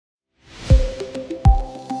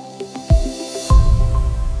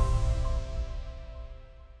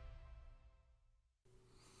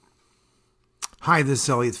Hi, this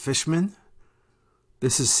is Fishman.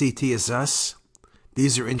 This is CTisus.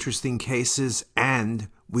 These are interesting cases, and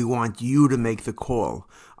we want you to make the call.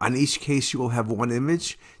 On each case, you will have one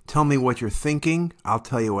image. Tell me what you're thinking. I'll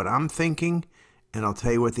tell you what I'm thinking, and I'll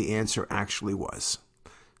tell you what the answer actually was.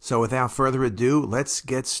 So without further ado, let's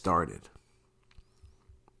get started.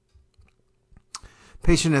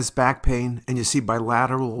 Patient has back pain, and you see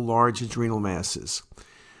bilateral large adrenal masses.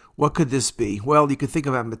 What could this be? Well, you could think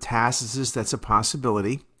about metastasis. That's a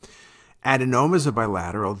possibility. Adenomas are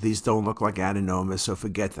bilateral. These don't look like adenomas, so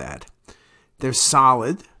forget that. They're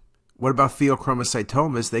solid. What about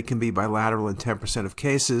pheochromocytomas? They can be bilateral in 10% of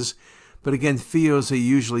cases. But again, pheos are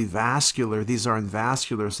usually vascular. These aren't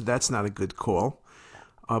vascular, so that's not a good call.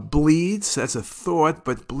 Bleeds, that's a thought,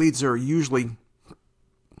 but bleeds are usually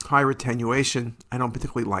high attenuation. I don't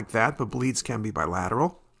particularly like that, but bleeds can be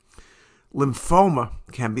bilateral. Lymphoma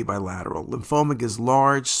can be bilateral. Lymphoma gives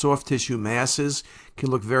large, soft tissue masses, can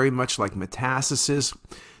look very much like metastasis.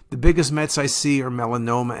 The biggest Mets I see are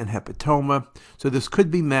melanoma and hepatoma. So this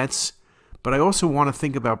could be Mets, but I also want to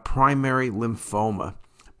think about primary lymphoma.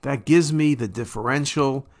 That gives me the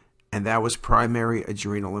differential, and that was primary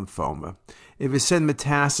adrenal lymphoma. If it said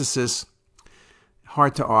metastasis,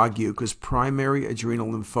 hard to argue because primary adrenal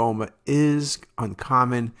lymphoma is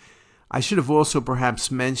uncommon. I should have also perhaps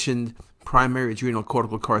mentioned primary adrenal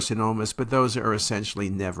cortical carcinomas, but those are essentially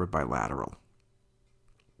never bilateral.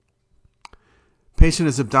 Patient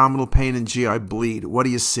has abdominal pain and GI bleed. What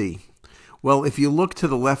do you see? Well, if you look to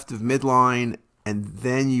the left of midline and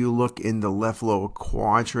then you look in the left lower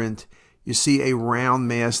quadrant, you see a round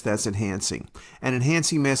mass that's enhancing. And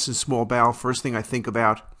enhancing mass in small bowel, first thing I think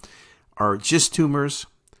about are GIST tumors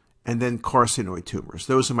and then carcinoid tumors.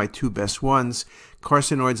 Those are my two best ones.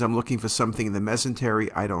 Carcinoids, I'm looking for something in the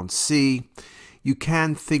mesentery I don't see. You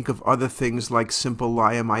can think of other things like simple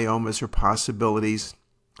leiomyomas or possibilities.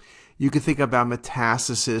 You can think about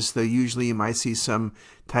metastasis, though usually you might see some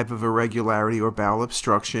type of irregularity or bowel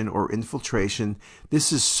obstruction or infiltration.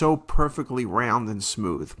 This is so perfectly round and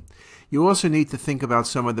smooth. You also need to think about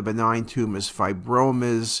some of the benign tumors,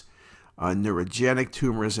 fibromas, neurogenic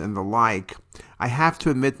tumors, and the like. I have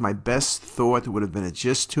to admit my best thought would have been a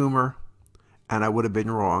GIST tumor, and I would have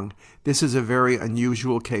been wrong. This is a very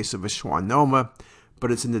unusual case of a schwannoma,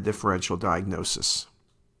 but it's in the differential diagnosis.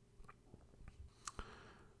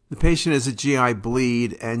 The patient has a GI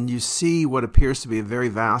bleed, and you see what appears to be a very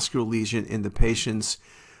vascular lesion in the patient's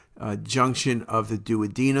junction of the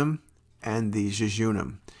duodenum and the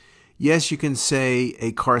jejunum. Yes, you can say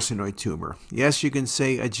a carcinoid tumor. Yes, you can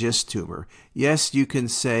say a GIST tumor. Yes, you can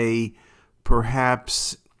say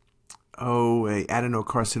perhaps, a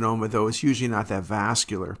adenocarcinoma, though it's usually not that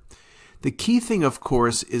vascular. The key thing, of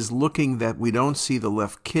course, is looking that we don't see the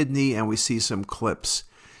left kidney and we see some clips.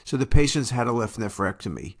 So the patient's had a left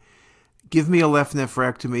nephrectomy. Give me a left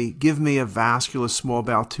nephrectomy. Give me a vascular small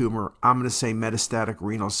bowel tumor. I'm going to say metastatic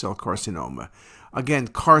renal cell carcinoma. Again,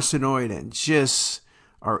 carcinoid and GIST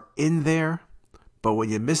are in there, but when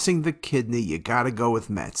you're missing the kidney, you got to go with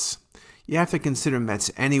Mets. You have to consider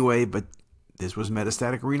Mets anyway, but this was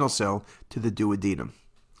metastatic renal cell to the duodenum.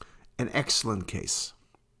 An excellent case.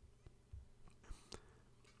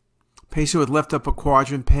 Patient with left upper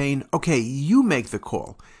quadrant pain. Okay, you make the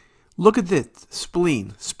call. Look at this.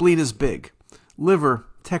 Spleen. Spleen is big. Liver,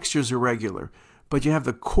 texture's irregular, but you have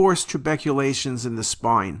the coarse trabeculations in the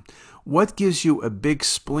spine. What gives you a big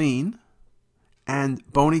spleen and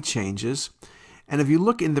bony changes? And if you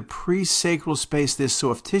look in the presacral space, there's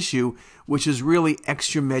soft tissue, which is really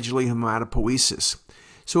extramedullary hematopoiesis.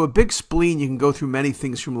 So a big spleen, you can go through many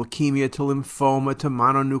things from leukemia to lymphoma to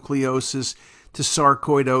mononucleosis to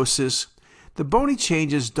sarcoidosis. The bony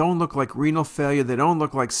changes don't look like renal failure. They don't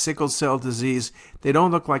look like sickle cell disease. They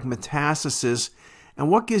don't look like metastasis. And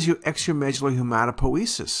what gives you extramedullary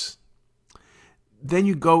hematopoiesis? Then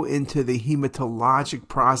you go into the hematologic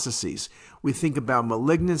processes. We think about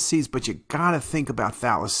malignancies, but you got to think about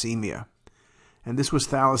thalassemia. And this was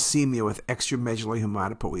thalassemia with extramedullary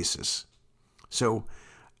hematopoiesis. So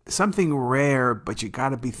something rare, but you got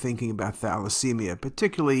to be thinking about thalassemia,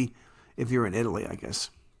 particularly if you're in Italy, I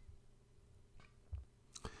guess.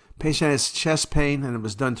 Patient has chest pain, and it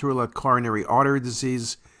was done through a coronary artery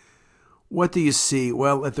disease. What do you see?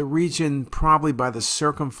 Well, at the region, probably by the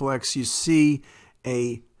circumflex, you see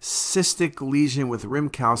a cystic lesion with rim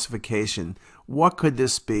calcification. What could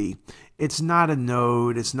this be? It's not a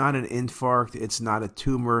node, it's not an infarct, it's not a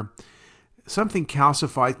tumor. Something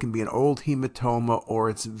calcified can be an old hematoma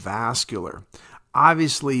or it's vascular.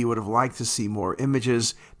 Obviously, you would have liked to see more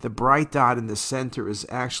images. The bright dot in the center is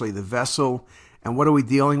actually the vessel. And what are we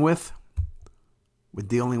dealing with? We're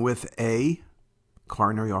dealing with a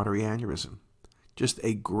coronary artery aneurysm. Just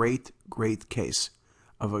a great, great case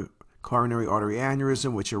of a coronary artery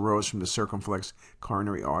aneurysm which arose from the circumflex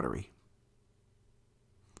coronary artery.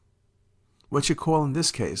 What you call in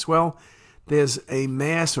this case? Well, there's a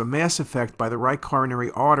mass or mass effect by the right coronary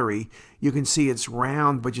artery. You can see it's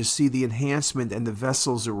round, but you see the enhancement and the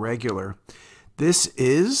vessels are regular. This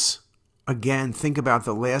is, again, think about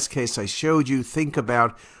the last case I showed you. Think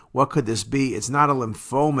about what could this be. It's not a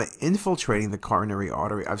lymphoma infiltrating the coronary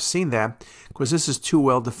artery. I've seen that because this is too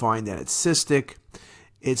well defined and it's cystic.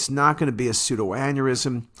 It's not going to be a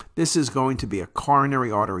pseudoaneurysm. This is going to be a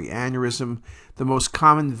coronary artery aneurysm. The most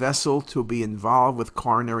common vessel to be involved with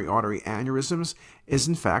coronary artery aneurysms is,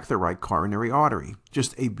 in fact, the right coronary artery.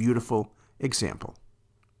 Just a beautiful example.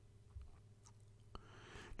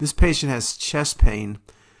 This patient has chest pain,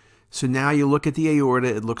 so now you look at the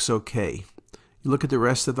aorta, it looks okay. You look at the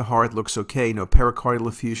rest of the heart, it looks okay. No pericardial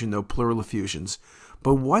effusion, no pleural effusions.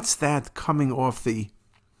 But what's that coming off the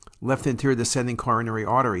left anterior descending coronary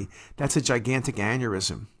artery? That's a gigantic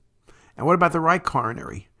aneurysm. And what about the right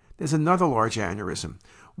coronary? There's another large aneurysm.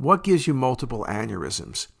 What gives you multiple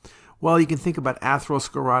aneurysms? Well, you can think about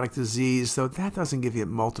atherosclerotic disease, though that doesn't give you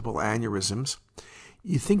multiple aneurysms.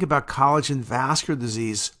 You think about collagen vascular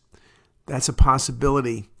disease. That's a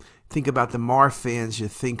possibility. Think about the Marfan's. You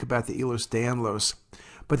think about the Ehlers-Danlos.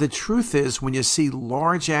 But the truth is, when you see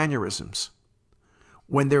large aneurysms,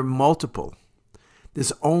 when they're multiple,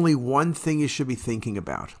 there's only one thing you should be thinking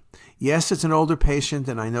about. Yes, it's an older patient,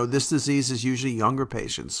 and I know this disease is usually younger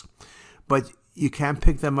patients, but you can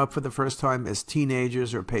pick them up for the first time as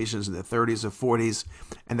teenagers or patients in their 30s or 40s,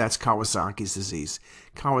 and that's Kawasaki's disease.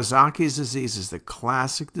 Kawasaki's disease is the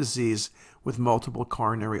classic disease with multiple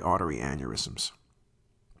coronary artery aneurysms.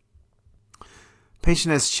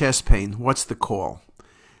 Patient has chest pain. What's the call?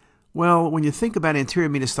 Well, when you think about anterior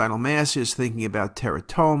mediastinal mass, you're thinking about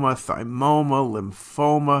teratoma, thymoma,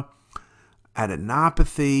 lymphoma,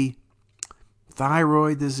 adenopathy,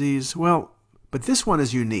 thyroid disease. Well, but this one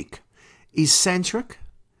is unique. Eccentric,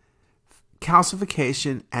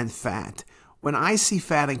 calcification, and fat. When I see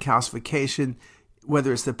fat and calcification,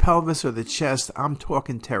 whether it's the pelvis or the chest, I'm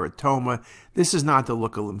talking teratoma. This is not the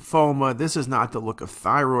look of lymphoma. This is not the look of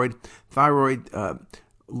thyroid.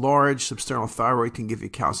 Large substernal thyroid can give you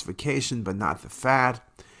calcification, but not the fat.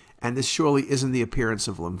 And this surely isn't the appearance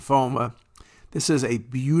of lymphoma. This is a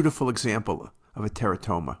beautiful example of a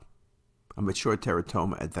teratoma, a mature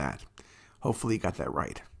teratoma at that. Hopefully you got that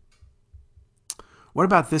right. What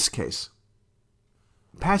about this case?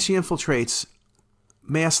 Patchy infiltrates,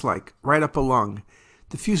 mass-like, right up a lung.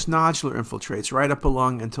 Diffuse nodular infiltrates, right up a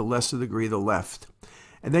lung and to lesser degree the left.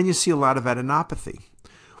 And then you see a lot of adenopathy.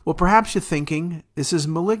 Well, perhaps you're thinking this is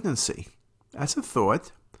malignancy. That's a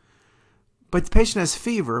thought. But the patient has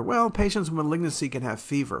fever. Well, patients with malignancy can have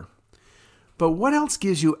fever. But what else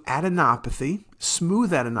gives you adenopathy,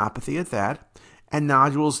 smooth adenopathy at that, and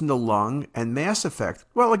nodules in the lung and mass effect?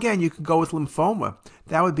 Well, again, you could go with lymphoma.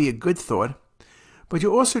 That would be a good thought. But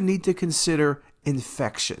you also need to consider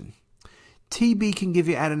infection. TB can give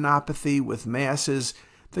you adenopathy with masses.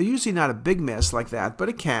 They're usually not a big mass like that, but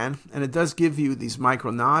it can, and it does give you these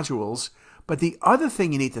micronodules. But the other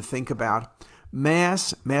thing you need to think about,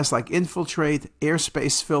 mass like infiltrate,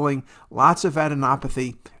 airspace filling, lots of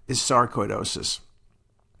adenopathy, is sarcoidosis.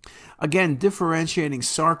 Again, differentiating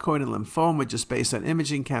sarcoid and lymphoma just based on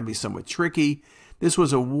imaging can be somewhat tricky. This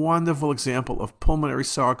was a wonderful example of pulmonary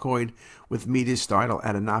sarcoid with mediastinal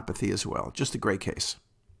adenopathy as well. Just a great case.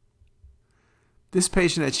 This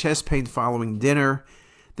patient had chest pain following dinner.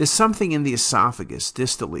 There's something in the esophagus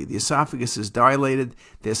distally. The esophagus is dilated.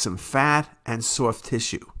 There's some fat and soft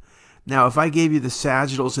tissue. Now, if I gave you the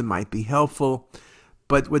sagittals, it might be helpful.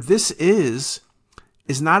 But what this is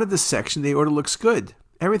not a dissection. The aorta looks good.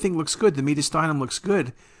 Everything looks good. The mediastinum looks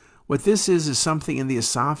good. What this is something in the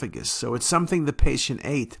esophagus. So it's something the patient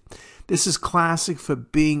ate. This is classic for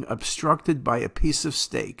being obstructed by a piece of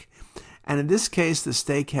steak. And in this case, the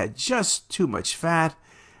steak had just too much fat.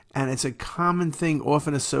 And it's a common thing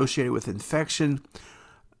often associated with infection.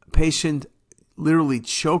 Patient literally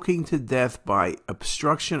choking to death by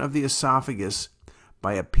obstruction of the esophagus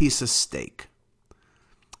by a piece of steak.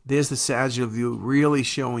 There's the sagittal view really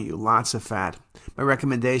showing you lots of fat. My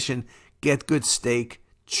recommendation, get good steak,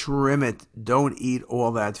 trim it, don't eat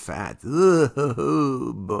all that fat.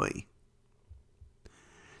 Oh boy.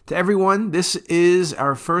 To everyone, this is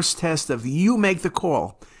our first test of you make the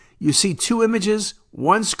call. You see two images,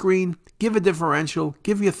 one screen, give a differential,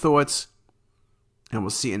 give your thoughts, and we'll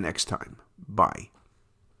see you next time. Bye.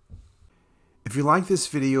 If you like this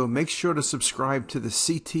video, make sure to subscribe to the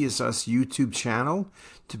CTisus YouTube channel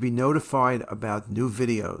to be notified about new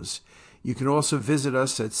videos. You can also visit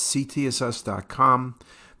us at CTisus.com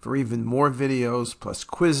for even more videos, plus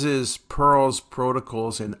quizzes, pearls,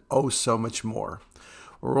 protocols, and oh so much more.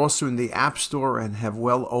 We're also in the App Store and have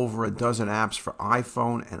well over a dozen apps for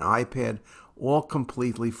iPhone and iPad, all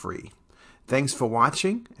completely free. Thanks for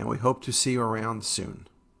watching, and we hope to see you around soon.